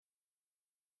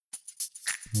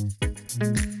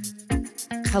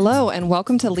Hello, and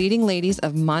welcome to Leading Ladies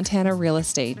of Montana Real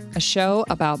Estate, a show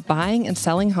about buying and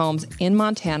selling homes in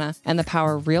Montana and the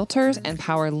power realtors and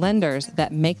power lenders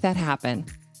that make that happen.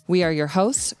 We are your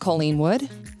hosts, Colleen Wood.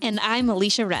 And I'm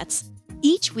Alicia Retz.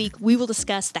 Each week, we will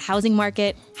discuss the housing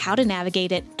market, how to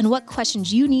navigate it, and what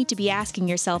questions you need to be asking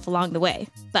yourself along the way.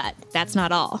 But that's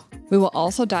not all. We will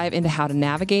also dive into how to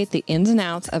navigate the ins and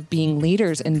outs of being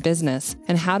leaders in business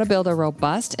and how to build a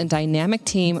robust and dynamic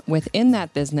team within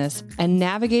that business and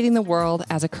navigating the world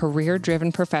as a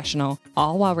career-driven professional,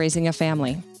 all while raising a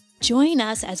family. Join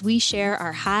us as we share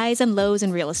our highs and lows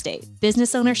in real estate,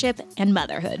 business ownership, and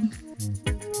motherhood.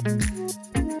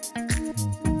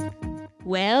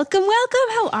 Welcome.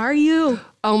 How are you?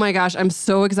 Oh my gosh, I'm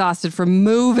so exhausted from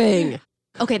moving.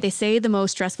 Okay, they say the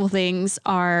most stressful things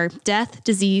are death,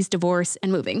 disease, divorce,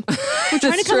 and moving. We're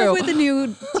trying to come up with a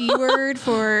new D word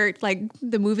for like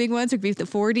the moving ones, would be the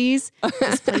 40s.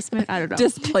 Displacement, I don't know.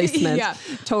 Displacement. Yeah.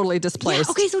 Totally displaced.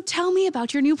 Yeah, okay, so tell me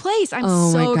about your new place. I'm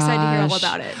so excited to hear all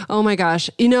about it. Oh my gosh.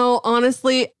 You know,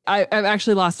 honestly, I've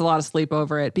actually lost a lot of sleep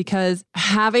over it because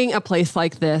having a place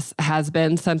like this has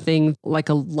been something like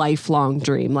a lifelong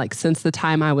dream, like since the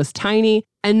time I was tiny.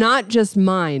 And not just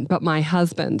mine, but my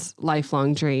husband's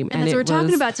lifelong dream. And that's what we're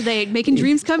talking about today, making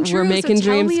dreams come true. We're making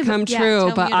dreams come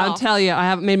true. But I'll tell you, I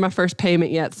haven't made my first payment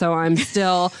yet. So I'm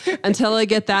still, until I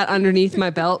get that underneath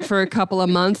my belt for a couple of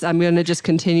months, I'm going to just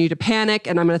continue to panic.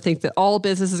 And I'm going to think that all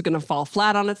business is going to fall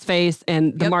flat on its face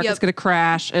and the market's going to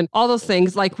crash and all those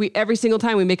things. Like every single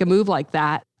time we make a move like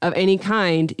that, of any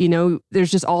kind, you know, there's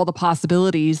just all the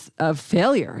possibilities of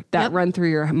failure that run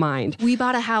through your mind. We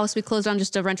bought a house. We closed on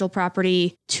just a rental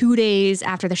property 2 days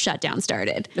after the shutdown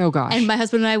started. Oh gosh. And my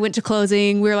husband and I went to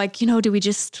closing. We were like, you know, do we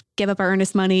just give up our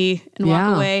earnest money and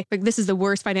walk away? Like, this is the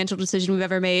worst financial decision we've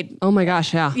ever made. Oh my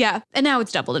gosh. Yeah. Yeah. And now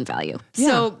it's doubled in value. Yeah.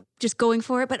 So just going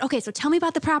for it. But okay, so tell me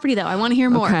about the property though. I want to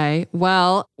hear more. Okay.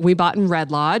 Well, we bought in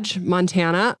Red Lodge,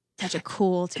 Montana. Such a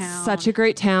cool town. Such a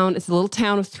great town. It's a little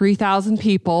town of 3,000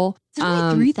 people. It's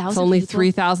only 3,000 It's only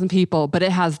 3,000 people, but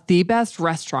it has the best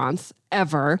restaurants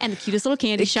ever. And the cutest little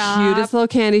candy shop. Cutest little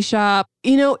candy shop.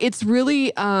 You know, it's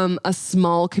really a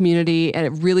small community and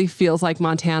it really feels like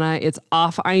Montana. It's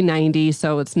off I-90.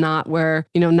 So it's not where,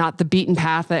 you know, not the beaten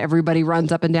path that everybody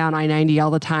runs up and down I-90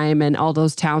 all the time. And all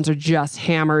those towns are just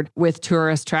hammered with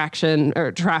tourist traction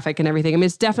or traffic and everything. I mean,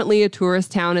 it's definitely a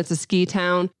tourist town. It's a ski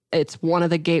town. It's one of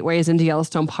the gateways into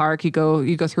Yellowstone Park. You go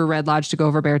through Red Lodge to go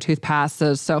over Beartooth Pass.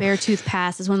 So Beartooth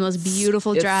Pass is one of the most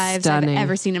beautiful drives I've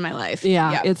ever seen in my life.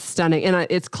 Yeah, it's stunning. And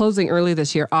it's closing early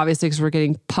this year, obviously, because we're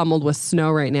getting pummeled with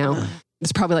snow right now.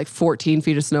 It's probably like 14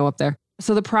 feet of snow up there.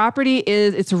 So the property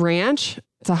it's a ranch.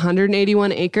 It's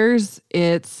 181 acres.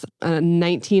 It's a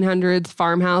 1900s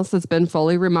farmhouse that's been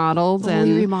fully remodeled.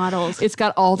 It's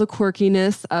got all the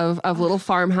quirkiness of little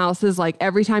farmhouses. Like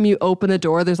every time you open a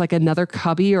door, there's like another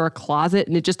cubby or a closet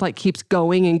and it just like keeps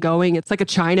going and going. It's like a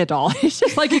China doll. It's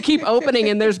just like you keep opening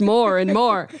and there's more and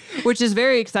more, which is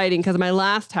very exciting because my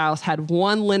last house had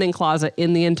one linen closet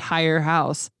in the entire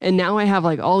house. And now I have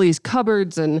like all these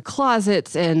cupboards and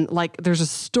closets and like there's a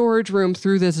storage room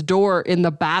through this door in the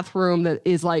bathroom that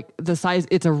is like the size,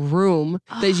 it's a room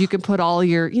that you can put all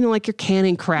your, you know, like your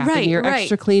canning crap and your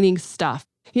extra cleaning stuff.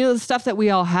 You know, the stuff that we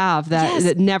all have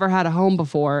that never had a home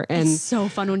before. And it's so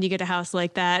fun when you get a house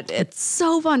like that. It's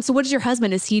so fun. So what is your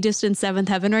husband? Is he just in seventh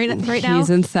heaven right now? He's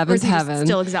in seventh heaven.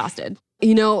 Still exhausted.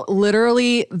 You know,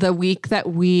 literally the week that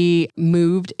we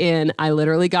moved in, I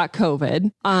literally got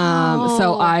COVID.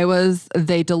 So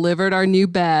they delivered our new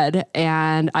bed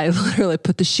and I literally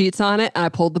put the sheets on it and I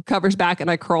pulled the covers back and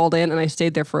I crawled in and I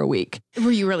stayed there for a week. Were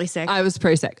you really sick? I was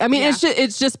pretty sick. I mean,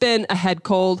 it's just been a head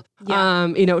cold,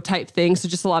 you know, type thing. So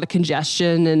just a lot of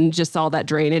congestion and just all that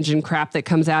drainage and crap that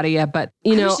comes out of you. But,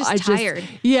 you know, I was tired.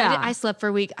 Yeah. I slept for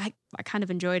a week. I kind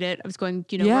of enjoyed it. I was going,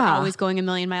 you know, we're always going a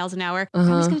million miles an hour. So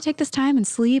I'm just going to take this time and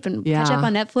sleep and catch up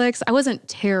on Netflix. I wasn't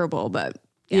terrible, but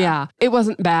Yeah, it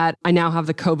wasn't bad. I now have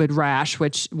the COVID rash,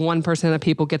 which 1% of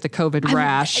people get the COVID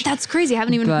rash. That's crazy. I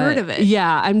haven't even heard of it.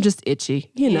 Yeah, I'm just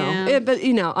itchy, you know. But,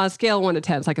 you know, on a scale of 1 to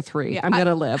 10, it's like a 3. I'm going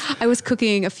to live. I was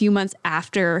cooking a few months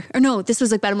after, or no, this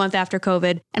was like about a month after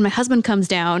COVID. And my husband comes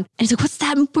down and he's like, what's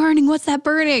that burning? What's that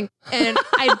burning? and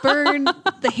I burned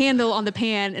the handle on the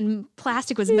pan and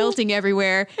plastic was melting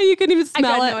everywhere. And you couldn't even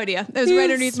smell it. I had no idea. It was right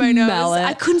underneath my nose.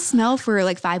 I couldn't smell for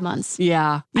like 5 months.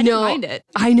 Yeah. I didn't mind it.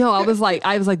 I know. I was like,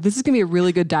 this is going to be a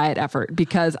really good diet effort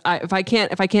because if I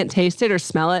can't taste it or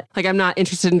smell it, like I'm not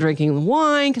interested in drinking the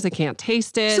wine because I can't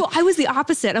taste it. So I was the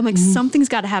opposite. I'm like, something's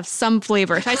got to have some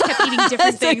flavor. So I just kept eating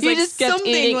different things. You like just kept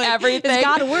eating everything. It's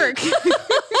got to work.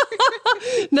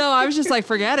 No, I was just like,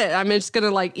 forget it. I'm just going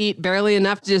to like eat barely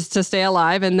enough just to stay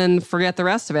alive and then forget the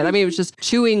rest of it. I mean, it was just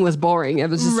chewing was boring. It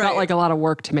was just felt like a lot of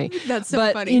work to me. That's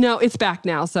so funny. You know, it's back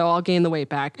now, so I'll gain the weight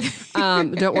back.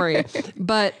 Don't worry.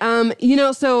 But, you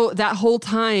know, so that whole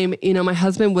time, you know, my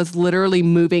husband was literally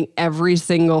moving every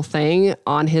single thing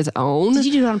on his own. Did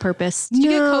you do it on purpose? Did you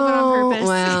get COVID on purpose?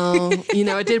 Well, you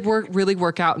know, it did really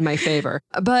work out in my favor.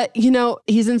 But, you know,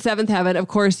 he's in seventh heaven. Of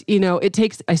course, you know, it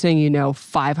takes, I saying, you know,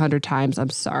 500 times. I'm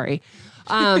sorry.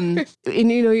 In,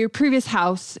 you know, your previous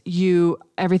house,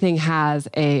 everything has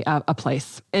a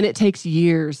place, and it takes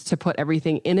years to put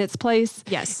everything in its place.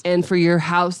 Yes. And for your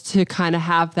house to kind of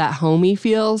have that homey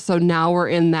feel. So now we're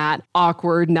in that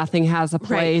awkward, nothing has a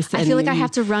place. Right. I feel like I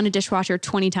have to run a dishwasher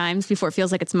 20 times before it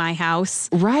feels like it's my house.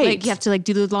 Right. Like you have to like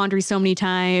do the laundry so many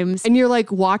times. And you're like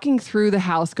walking through the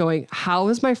house going, how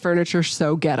is my furniture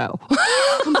so ghetto?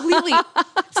 Completely.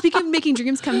 Speaking of making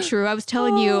dreams come true, I was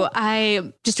telling you,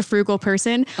 I'm just a frugal person.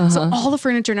 So all the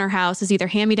furniture in our house is either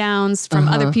hand-me-downs from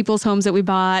other people's homes that we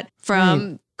bought,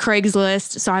 from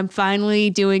Craigslist. So I'm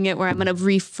finally doing it where I'm going to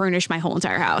refurnish my whole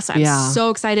entire house. I'm so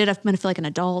excited. I'm going to feel like an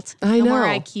adult. I know. No more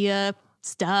IKEA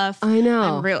stuff. I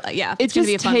know. I'm real. Yeah. It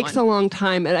just takes a long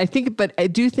time. And I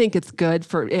do think it's good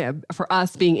for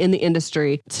us being in the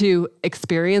industry to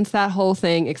experience that whole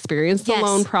thing, experience the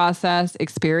loan process,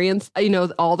 experience, you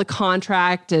know, all the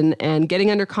contract and getting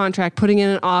under contract, putting in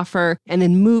an offer and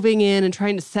then moving in and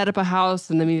trying to set up a house.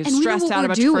 And then you're stressed out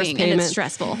about your first payment. And it's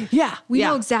stressful. Yeah. We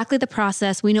know exactly the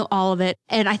process. We know all of it.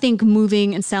 And I think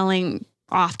moving and selling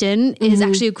often is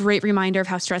actually a great reminder of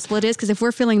how stressful it is. Because if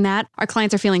we're feeling that, our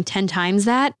clients are feeling 10 times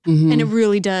that. And it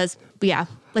really does,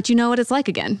 let you know what it's like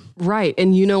again. Right.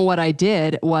 And you know what I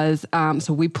did was,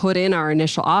 so we put in our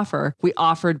initial offer. We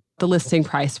offered the listing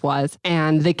price was,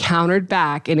 and they countered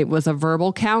back, and it was a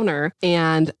verbal counter.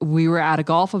 And we were at a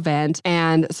golf event.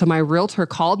 And so my realtor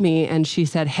called me and she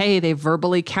said, hey, they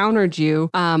verbally countered you.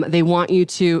 They want you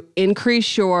to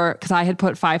increase because I had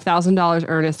put $5,000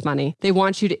 earnest money. They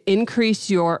want you to increase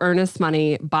your earnest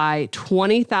money by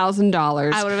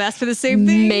 $20,000. I would have asked for the same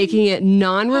thing. Making it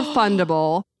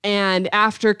non-refundable. And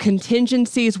after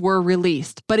contingencies were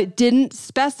released, but it didn't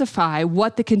specify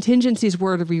what the contingencies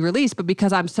were to be released. But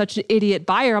because I'm such an idiot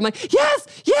buyer, I'm like, yes,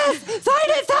 sign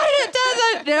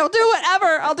it. I'll do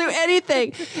whatever. I'll do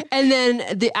anything. And then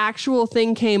the actual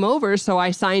thing came over. So I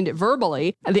signed it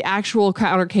verbally. The actual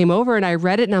counter came over and I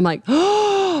read it and I'm like,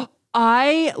 oh,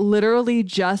 I literally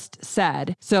just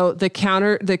said, so the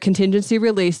contingency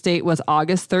release date was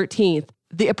August 13th.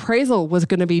 The appraisal was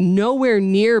going to be nowhere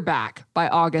near back by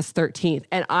August 13th.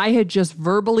 And I had just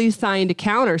verbally signed a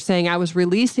counter saying I was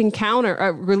releasing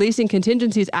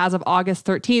contingencies as of August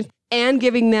 13th and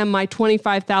giving them my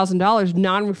 $25,000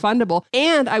 non-refundable.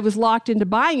 And I was locked into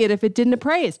buying it if it didn't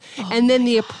appraise. And then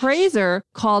the appraiser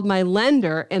called my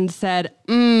lender and said,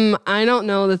 I don't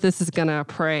know that this is going to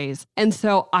appraise. And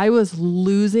so I was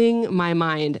losing my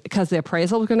mind because the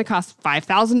appraisal was going to cost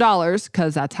 $5,000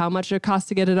 because that's how much it costs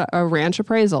to get a ranch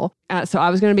appraisal. So I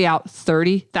was going to be out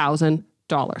 $30,000.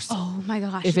 Oh my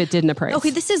gosh. If it didn't appraise. Okay,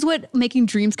 this is what making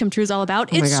dreams come true is all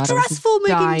about. It's stressful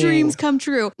making dreams come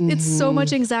true. It's so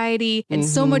much anxiety and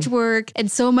so much work and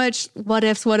so much what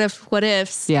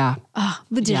ifs. Yeah.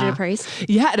 But did it appraise?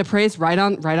 Yeah, it appraised right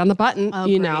on the button,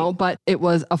 you know, but it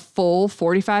was a full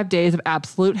 45 days of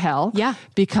absolute hell. Yeah.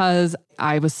 Because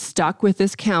I was stuck with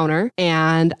this counter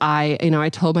and I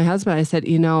told my husband, I said,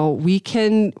 we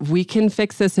can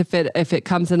fix this if it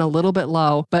comes in a little bit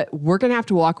low, but we're going to have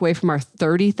to walk away from our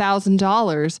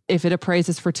 $30,000 if it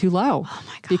appraises for too low. Oh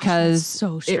my gosh. Because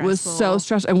it was so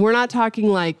stressful. And we're not talking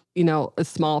like, a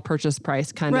small purchase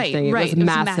price kind of thing. It was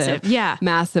massive. Yeah.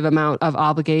 Massive amount of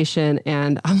obligation.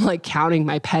 And I'm like counting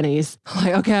my pennies. I'm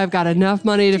like, okay, I've got enough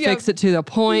money to fix it to the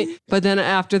point. But then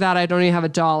after that, I don't even have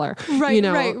 $1.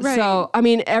 Right. So, I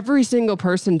mean, every single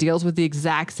person deals with the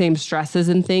exact same stresses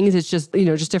and things. It's just,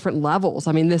 just different levels.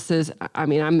 I mean,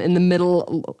 I'm in the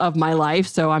middle of my life.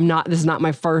 So this is not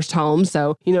my first home.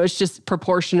 So, it's just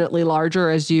proportionately larger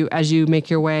as you make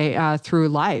your way through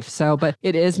life. So, but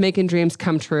it is making dreams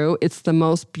come true. true. It's the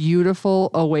most beautiful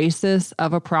oasis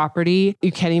of a property.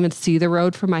 You can't even see the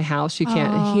road from my house. You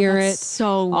can't hear it.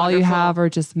 So wonderful. All you have are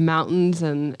just mountains,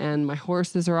 and my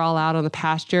horses are all out on the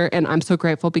pasture. And I'm so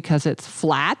grateful because it's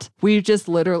flat. We just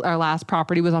literally, our last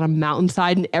property was on a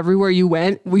mountainside, and everywhere you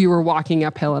went, we were walking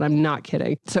uphill, and I'm not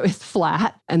kidding. So it's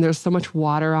flat, and there's so much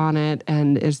water on it,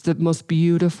 and it's the most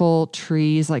beautiful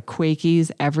trees, like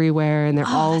Quakies everywhere, and they're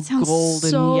all gold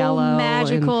and yellow.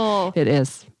 Magical. It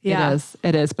is. Yeah.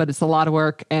 It is, but it's a lot of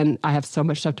work, and I have so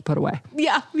much stuff to put away.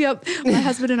 Yeah. Yep. My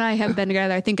husband and I have been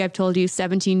together, I think I've told you,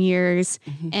 17 years,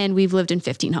 and we've lived in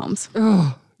 15 homes.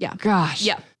 Oh, yeah. Gosh.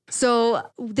 Yeah. So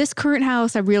this current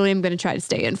house, I really am going to try to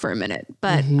stay in for a minute,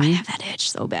 but I have that itch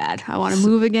so bad. I want to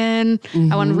move again.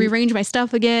 I want to rearrange my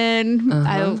stuff again.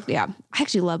 I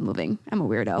actually love moving. I'm a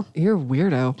weirdo. You're a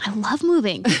weirdo. I love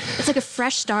moving. It's like a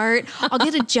fresh start. I'll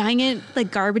get a giant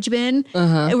like garbage bin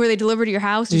where they deliver to your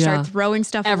house. You start throwing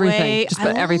stuff away. Just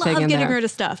put everything in there. I love getting rid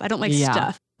of stuff. I don't like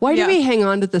stuff. Why do we hang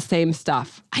on to the same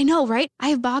stuff? I know, right? I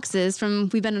have boxes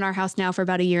we've been in our house now for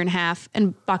about a year and a half,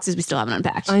 and boxes we still haven't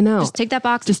unpacked. I know. Just take that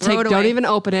box, throw it away. Don't even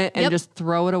open it, and just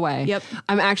throw it away. Yep.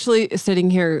 I'm actually sitting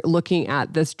here looking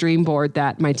at this dream board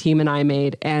that my team and I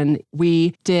made, and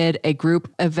we did a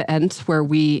group event where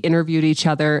we interviewed each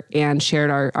other and shared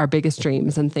our biggest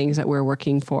dreams and things that we're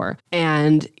working for.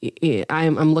 And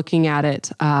I'm looking at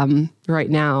it right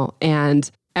now,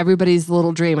 and everybody's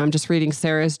little dream. I'm just reading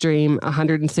Sarah's dream,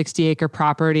 160 acre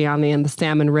property on the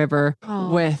Salmon River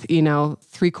with,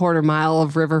 3/4 mile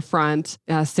of riverfront.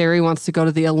 Sarah wants to go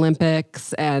to the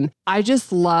Olympics. And I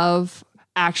just love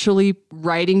actually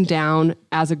writing down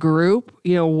as a group,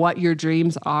 what your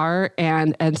dreams are.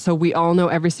 And so we all know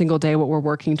every single day what we're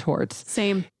working towards.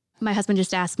 Same. My husband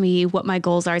just asked me what my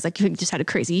goals are. He's like, you just had a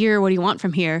crazy year. What do you want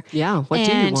from here? Yeah. What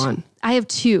do you want? I have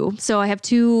two. So I have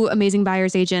two amazing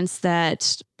buyer's agents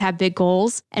that have big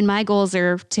goals. And my goals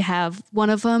are to have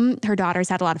one of them, her daughter's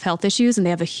had a lot of health issues and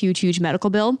they have a huge, huge medical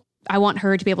bill. I want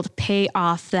her to be able to pay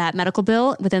off that medical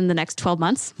bill within the next 12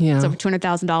 months. Yeah. It's over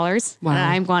 $200,000. Wow. And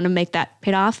I'm going to make that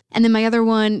paid off. And then my other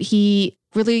one,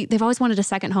 they've always wanted a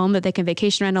second home that they can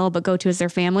vacation rental, but go to as their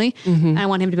family. And I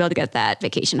want him to be able to get that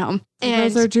vacation home. And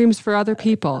those are dreams for other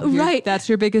people. Right. That's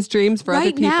your biggest dreams for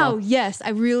other people. Right now, yes.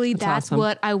 That's awesome.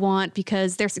 What I want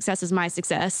because their success is my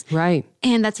success. Right.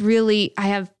 And that's really, I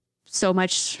have so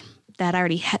much that I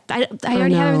already have. I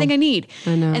already have everything I need.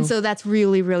 I know. And so that's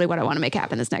really, really what I want to make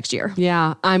happen this next year.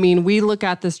 Yeah. I mean, we look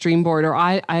at this dream board, or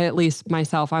I at least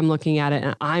myself, I'm looking at it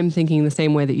and I'm thinking the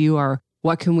same way that you are.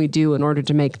 What can we do in order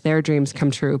to make their dreams come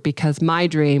true? Because my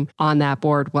dream on that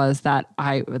board was that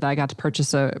I got to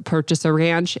purchase a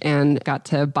ranch and got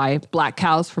to buy black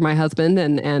cows for my husband,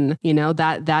 and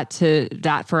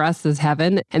that for us is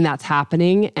heaven, and that's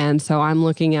happening. And so I'm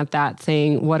looking at that,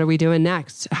 saying, what are we doing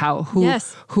next?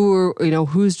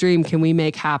 Whose dream can we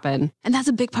make happen? And that's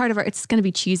a big part of it's going to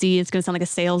be cheesy. It's going to sound like a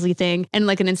salesy thing and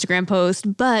like an Instagram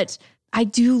post, but I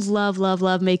do love, love,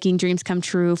 love making dreams come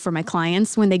true for my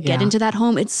clients when they get into that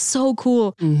home. It's so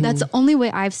cool. That's the only way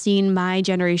I've seen my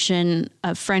generation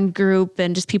of friend group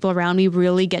and just people around me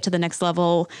really get to the next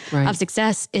level of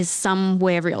success is some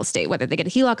way of real estate, whether they get a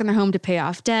HELOC in their home to pay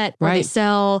off debt or they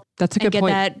sell. That's a good point.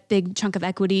 Get that big chunk of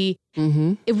equity.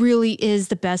 It really is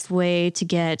the best way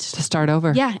to start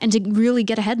over. Yeah. And to really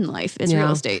get ahead in life is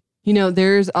real estate.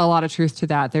 There's a lot of truth to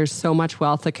that. There's so much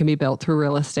wealth that can be built through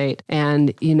real estate.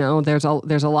 And, there's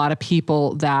a lot of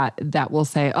people that will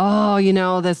say,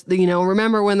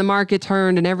 remember when the market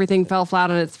turned and everything fell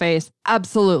flat on its face?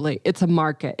 Absolutely. It's a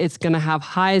market. It's going to have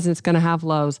highs and it's going to have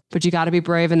lows, but you got to be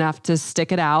brave enough to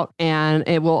stick it out, and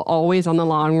it will always on the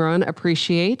long run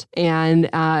appreciate. And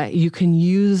you can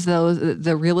use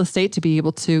the real estate to be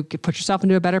able to put yourself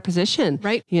into a better position,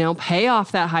 right? Pay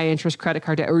off that high interest credit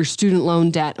card debt or your student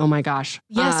loan debt. Oh my gosh.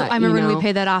 Yeah. So I remember when we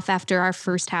paid that off after our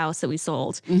first house that we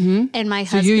sold. And my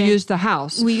husband. So you used the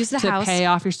house. We used the house. To pay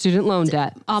off your student loan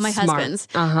debt. All my husband's.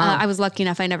 I was lucky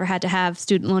enough. I never had to have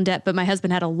student loan debt, but my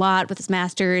husband had a lot with his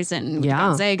master's and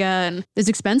Gonzaga, and it was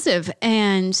expensive.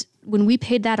 And when we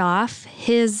paid that off,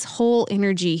 his whole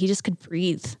energy, he just could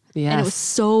breathe. Yes. And it was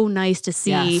so nice to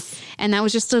see. Yes. And that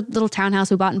was just a little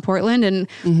townhouse we bought in Portland. And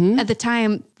at the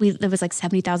time, it was like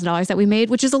 $70,000 that we made,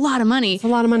 which is a lot of money. It's a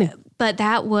lot of money. But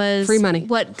that was free money.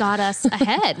 What got us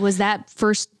ahead was that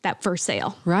first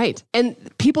sale. Right. And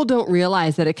people don't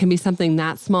realize that it can be something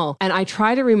that small. And I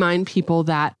try to remind people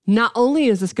that not only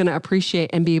is this going to appreciate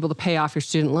and be able to pay off your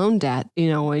student loan debt,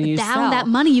 when you down sell that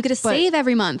money you get to save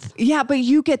every month. Yeah, but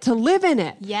you get to live in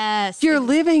it. Yes. You're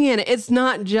living in it. It's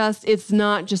not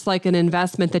just like an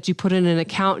investment that you put in an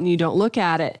account and you don't look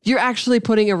at it. You're actually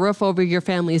putting a roof over your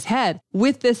family's head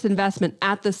with this investment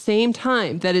at the same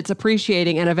time that it's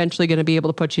appreciating and eventually going to be able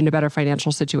to put you in a better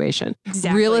financial situation.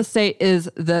 Exactly. Real estate is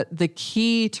the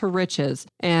key to riches,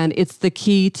 and it's the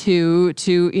key to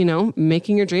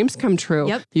making your dreams come true.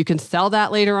 Yep. You can sell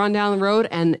that later on down the road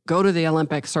and go to the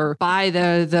Olympics or buy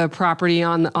the property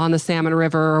on the Salmon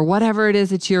River or whatever it is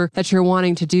that you're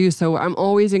wanting to do. So I'm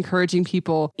always encouraging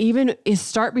people, even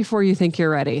start before you think you're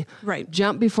ready. Right.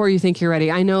 Jump before you think you're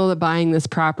ready. I know that buying this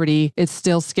property, it's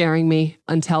still scaring me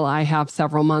until I have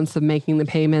several months of making the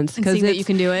payments. And seeing that you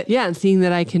can do it. Yeah, and seeing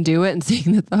that I can do it and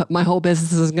seeing that my whole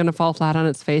business is going to fall flat on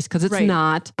its face because it's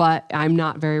not, but I'm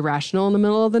not very rational in the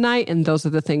middle of the night. And those are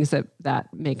the things that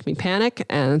make me panic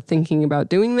and thinking about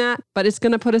doing that. But it's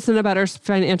going to put us in a better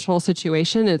financial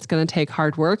situation. It's going to take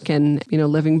hard work and,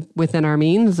 living within our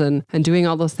means and doing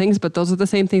all those things. But those are the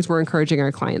same things we're encouraging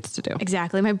our clients to do.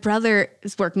 Exactly. My brother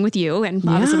is working with you and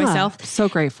obviously myself. So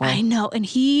grateful. I know. And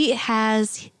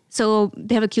so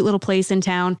they have a cute little place in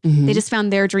town. Mm-hmm. They just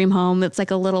found their dream home. It's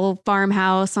like a little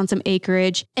farmhouse on some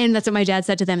acreage. And that's what my dad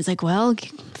said to them. It's like, well,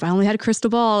 if I only had a crystal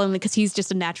ball, and because he's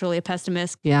just naturally a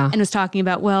pessimist. Yeah. And was talking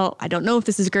about, well, I don't know if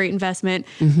this is a great investment,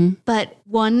 mm-hmm. but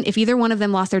if either one of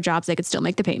them lost their jobs, they could still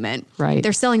make the payment. Right.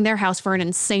 They're selling their house for an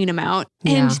insane amount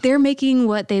Yeah. and they're making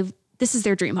this is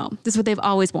their dream home. This is what they've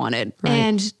always wanted. Right.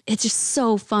 And it's just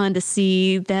so fun to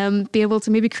see them be able to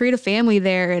maybe create a family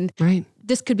there. And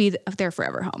this could be their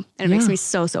forever home. And it makes me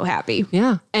so, so happy.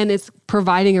 Yeah. And it's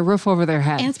providing a roof over their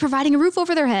head. And it's providing a roof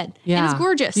over their head. Yeah. And it's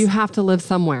gorgeous. You have to live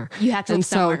somewhere. You have to live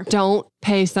somewhere. So don't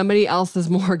pay somebody else's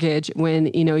mortgage when,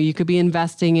 you could be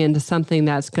investing into something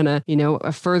that's going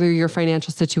to, further your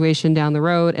financial situation down the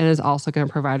road and is also going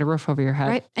to provide a roof over your head.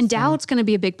 Right. And doubt's going to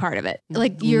be a big part of it.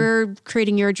 Like you're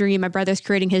creating your dream. My brother's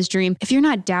creating his dream. If you're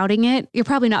not doubting it, you're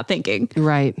probably not thinking.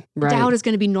 Right. Doubt is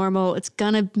going to be normal. It's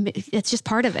just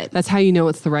part of it. That's how you know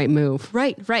it's the right move.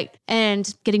 Right.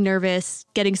 And getting nervous,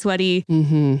 getting sweaty.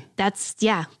 Mm-hmm.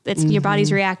 It's your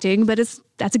body's reacting, but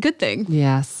that's a good thing.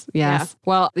 Yes. Yeah.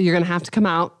 Well, you're going to have to come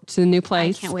out to the new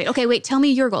place. I can't wait. Okay, wait. Tell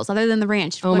me your goals other than the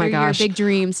ranch. Oh what my are gosh. your big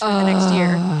dreams for the next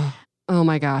year? Oh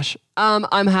my gosh.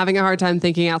 I'm having a hard time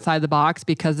thinking outside the box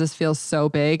because this feels so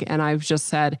big. And I've just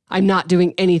said, I'm not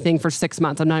doing anything for 6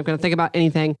 months. I'm not going to think about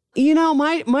anything.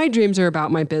 My dreams are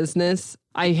about my business.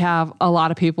 I have a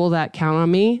lot of people that count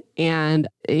on me, and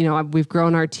we've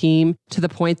grown our team to the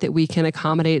point that we can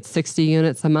accommodate 60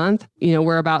 units a month.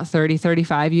 We're about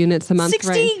 35 units a month.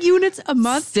 60 units a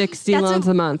month? 60 loans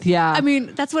a month. Yeah. I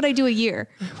mean, that's what I do a year.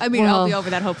 I mean, I'll be over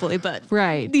that hopefully, but.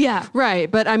 Right. Yeah. Right.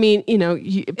 But I mean,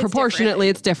 proportionately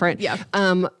it's different. Yeah.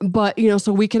 But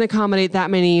so we can accommodate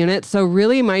that many units. So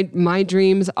really my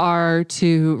dreams are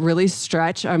to really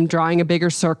stretch. I'm drawing a bigger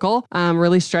circle,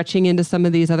 really stretching into some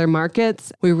of these other markets.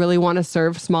 We really want to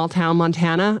serve small town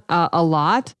Montana a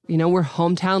lot. We're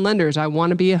hometown lenders. I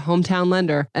want to be a hometown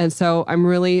lender. And so I'm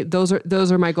really, those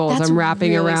are my goals. That's I'm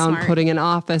wrapping really around smart. putting an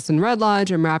office in Red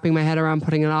Lodge. I'm wrapping my head around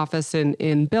putting an office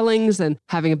in Billings and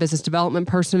having a business development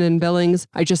person in Billings.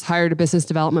 I just hired a business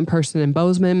development person in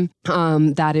Bozeman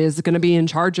that is going to be in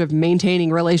charge of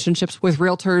maintaining relationships with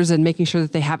realtors and making sure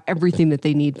that they have everything that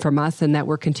they need from us and that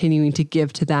we're continuing to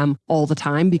give to them all the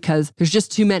time because there's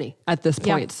just too many at this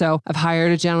point. Yep. So I've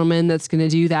hired a gentleman that's going to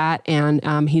do that. And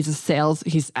he's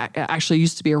actually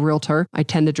used to be a realtor. I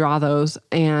tend to draw those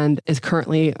and is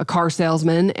currently a car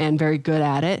salesman and very good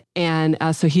at it. And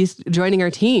so he's joining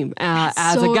our team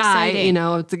as so a guy. exciting.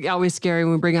 It's always scary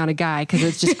when we bring on a guy because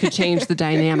it just could change the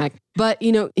dynamic. But,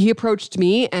 he approached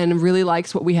me and really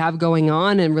likes what we have going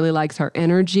on and really likes our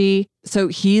energy. So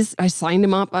I signed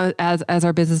him up as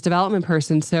our business development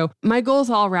person. So my goals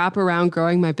all wrap around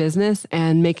growing my business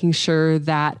and making sure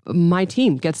that my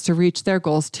team gets to reach their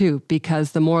goals too,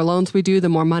 because the more loans we do, the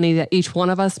more money that each one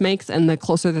of us makes and the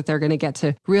closer that they're going to get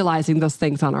to realizing those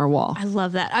things on our wall. I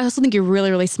love that. I also think you're really,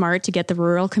 really smart to get the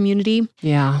rural community.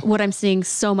 Yeah. What I'm seeing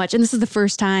so much, and this is the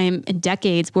first time in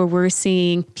decades where we're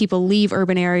seeing people leave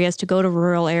urban areas to go to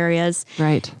rural areas.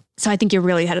 Right. So I think you're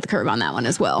really ahead of the curve on that one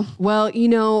as well. Well,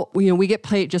 we get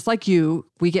paid just like you.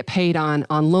 We get paid on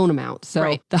loan amount.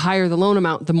 So the higher the loan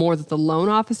amount, the more that the loan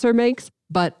officer makes.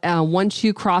 But once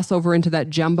you cross over into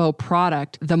that jumbo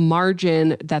product, the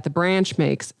margin that the branch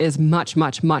makes is much,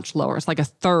 much, much lower. It's like a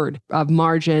third of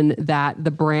margin that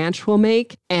the branch will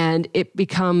make. And it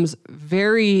becomes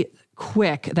very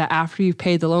quick that after you've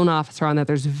paid the loan officer on that,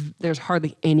 there's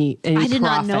hardly any I did profit.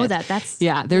 not know that.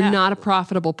 They're not a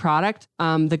profitable product.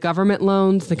 The government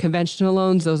loans, the conventional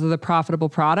loans, those are the profitable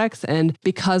products. And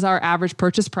because our average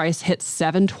purchase price hit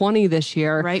 $720 this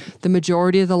year, right, the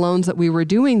majority of the loans that we were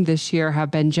doing this year have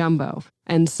been jumbo.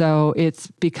 And so it's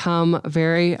become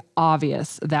very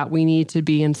obvious that we need to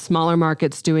be in smaller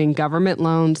markets doing government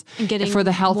loans and getting for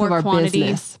the health of our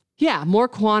business. Yeah, more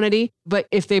quantity. But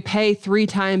if they pay 3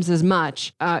 times as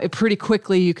much, pretty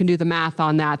quickly you can do the math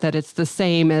on that it's the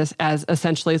same as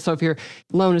essentially. So if your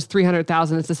loan is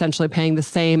 $300,000, it's essentially paying the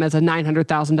same as a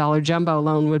 $900,000 jumbo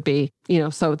loan would be.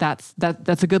 So that's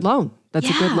a good loan. That's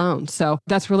a good loan. So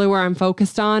that's really where I'm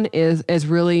focused on is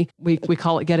really, we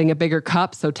call it getting a bigger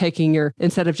cup. So taking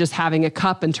instead of just having a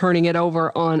cup and turning it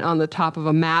over on the top of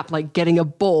a map, like getting a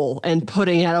bowl and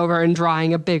putting it over and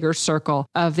drawing a bigger circle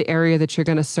of the area that you're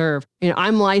going to serve.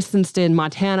 I'm licensed in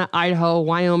Montana, Idaho,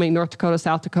 Wyoming, North Dakota,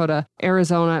 South Dakota,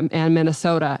 Arizona, and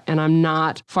Minnesota. And I'm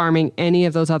not farming any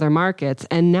of those other markets.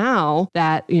 And now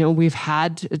that, we've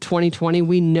had 2020,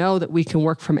 we know that we can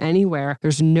work from anywhere.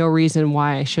 There's no reason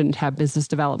why I shouldn't have business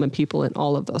development people in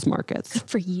all of those markets. Good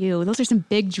for you. Those are some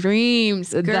big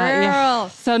dreams, girl.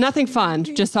 So nothing fun,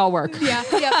 just all work. Yeah.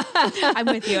 I'm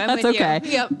with you. That's okay.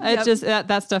 Yep. It's just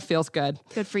that stuff feels good.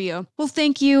 Good for you. Well,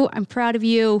 thank you. I'm proud of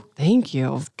you. Thank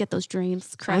you. Let's get those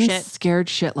dreams. Crush it. I'm scared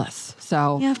shitless.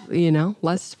 So,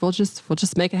 we'll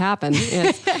just make it happen.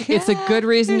 It's a good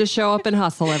reason to show up and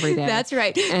hustle every day. That's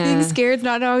right. Being scared's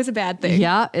not always a bad thing.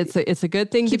 Yeah, it's a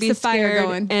good thing to be the fire scared.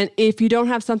 Going. And if you don't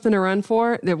have something to run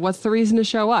for, then what's the reason to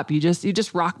show up? You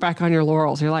just rock back on your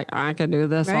laurels. You're like, I can do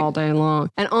this all day long.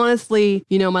 And honestly,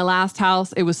 my last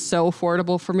house, it was so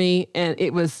affordable for me. And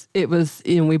it was,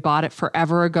 we bought it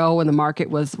forever ago when the market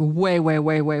was way, way,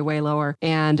 way, way, way lower.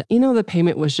 And, the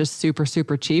payment was just super,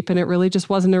 super cheap. And it really just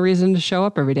wasn't a reason to show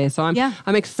up every day. So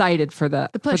I'm excited for the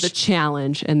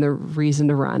challenge and the reason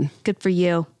to run. Good for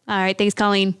you. All right. Thanks,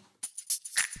 Colleen.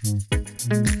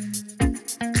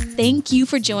 Thank you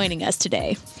for joining us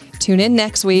today. Tune in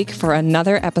next week for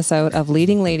another episode of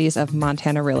Leading Ladies of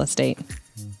Montana Real Estate.